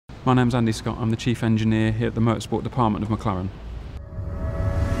My name's Andy Scott, I'm the Chief Engineer here at the Motorsport Department of McLaren.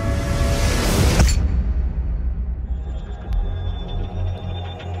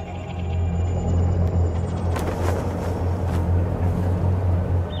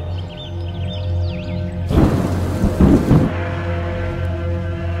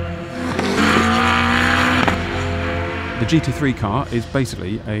 The GT3 car is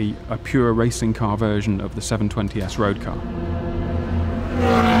basically a pure racing car version of the 720S road car.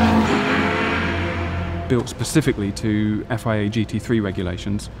 Built specifically to FIA GT3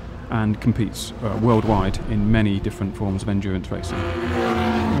 regulations and competes worldwide in many different forms of endurance racing.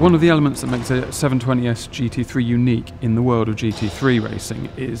 One of the elements that makes a 720S GT3 unique in the world of GT3 racing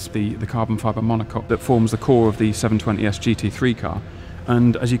is the carbon fibre monocoque that forms the core of the 720S GT3 car.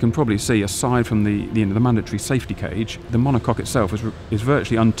 And as you can probably see, aside from the mandatory safety cage, the monocoque itself is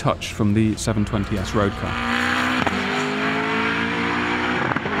virtually untouched from the 720S road car.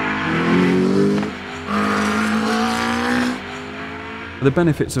 The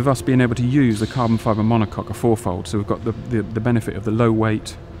benefits of us being able to use the carbon fibre monocoque are fourfold. So we've got the benefit of the low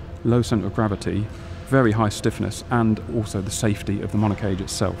weight, low centre of gravity, very high stiffness, and also the safety of the monocage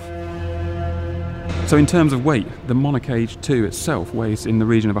itself. So in terms of weight, the Monocage II itself weighs in the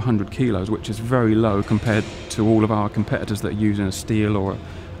region of 100 kilos, which is very low compared to all of our competitors that are using a steel or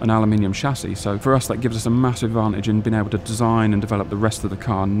an aluminium chassis. So for us, that gives us a massive advantage in being able to design and develop the rest of the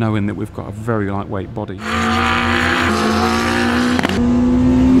car, knowing that we've got a very lightweight body.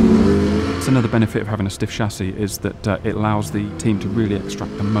 So another benefit of having a stiff chassis is that it allows the team to really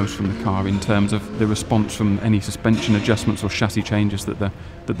extract the most from the car in terms of the response from any suspension adjustments or chassis changes that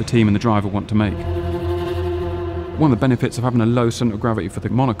the team and the driver want to make. One of the benefits of having a low centre of gravity for the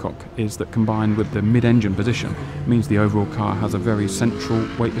monocoque is that combined with the mid-engine position means the overall car has a very central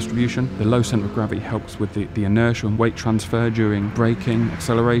weight distribution. The low centre of gravity helps with the inertia and weight transfer during braking,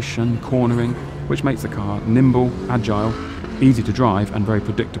 acceleration, cornering, which makes the car nimble, agile, easy to drive and very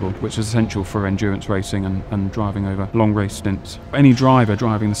predictable, which is essential for endurance racing and driving over long race stints. Any driver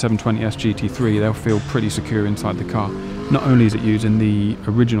driving the 720S GT3, they'll feel pretty secure inside the car. Not only is it using the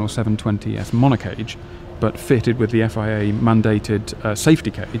original 720S monocage, but fitted with the FIA mandated safety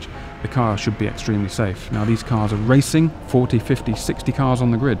cage, the car should be extremely safe. Now these cars are racing 40, 50, 60 cars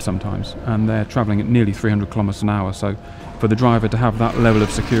on the grid sometimes, and they're travelling at nearly 300 kilometres an hour, so for the driver to have that level of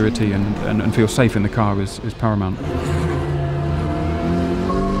security and feel safe in the car is paramount.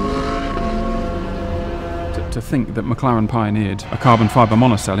 To think that McLaren pioneered a carbon fibre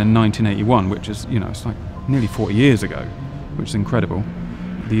monocell in 1981, which is, it's like nearly 40 years ago, which is incredible.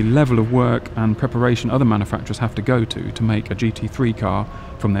 The level of work and preparation other manufacturers have to go to make a GT3 car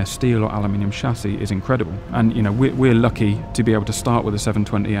from their steel or aluminium chassis is incredible. And we're lucky to be able to start with a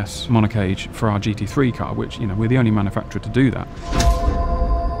 720S monocage for our GT3 car, which we're the only manufacturer to do that.